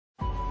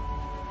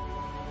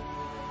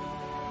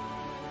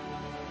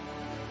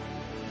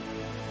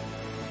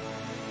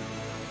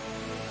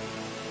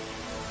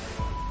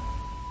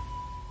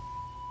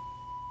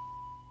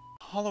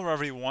Hello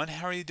everyone,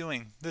 how are you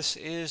doing? This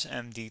is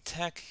MD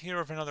Tech here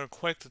with another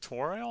quick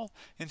tutorial.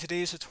 In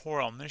today's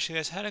tutorial, I'm going to show you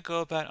guys how to go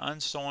about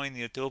uninstalling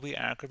the Adobe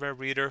Acrobat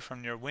Reader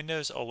from your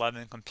Windows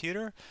 11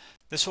 computer.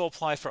 This will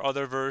apply for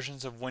other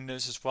versions of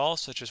Windows as well,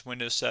 such as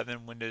Windows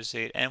 7, Windows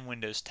 8, and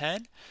Windows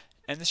 10.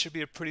 And this should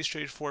be a pretty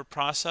straightforward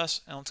process,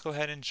 and let's go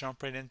ahead and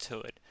jump right into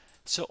it.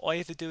 So all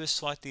you have to do is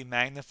select the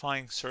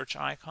magnifying search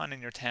icon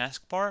in your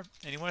taskbar,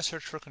 and you want to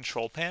search for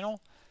Control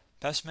Panel.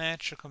 Best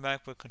match should come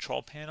back with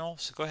Control Panel,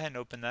 so go ahead and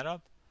open that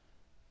up.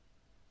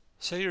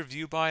 Set your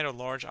view by to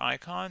large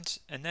icons,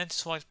 and then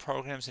select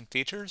Programs and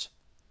Features.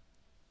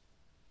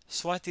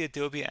 Select the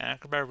Adobe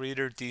Acrobat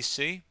Reader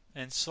DC,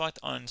 and select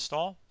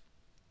Uninstall.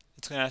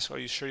 It's going to ask, are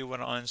you sure you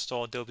want to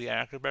uninstall Adobe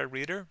Acrobat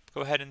Reader?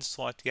 Go ahead and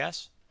select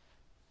Yes.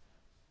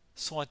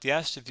 Select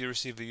Yes if you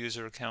receive a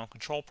user account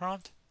control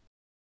prompt.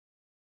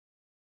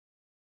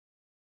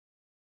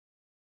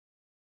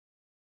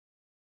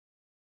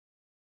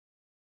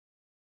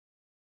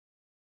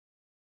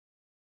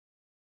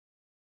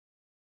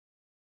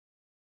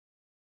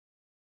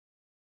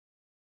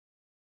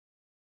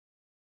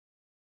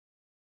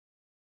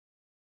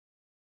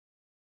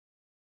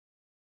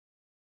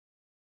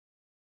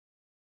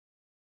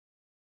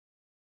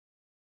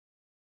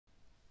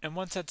 And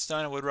once that's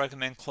done, I would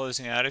recommend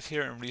closing out of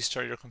here and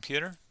restart your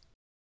computer.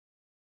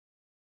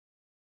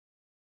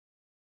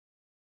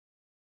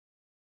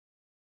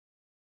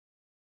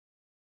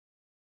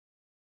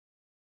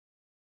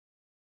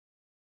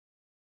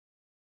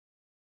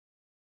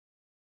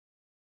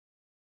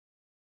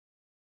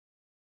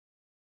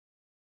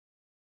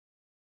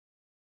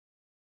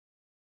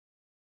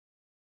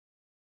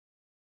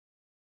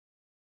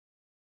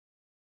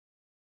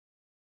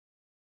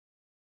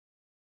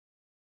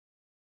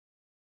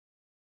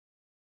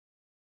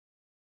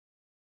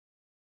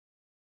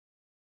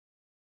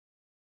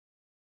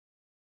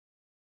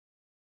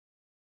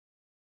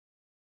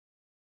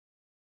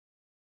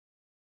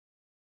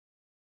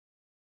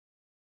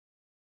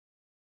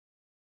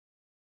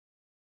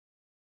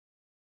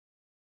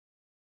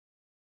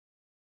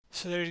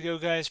 So there you go,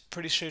 guys.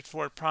 Pretty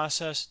straightforward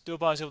process. Do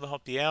hope I was able to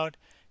help you out,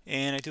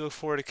 and I do look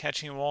forward to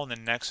catching you all in the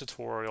next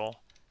tutorial.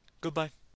 Goodbye.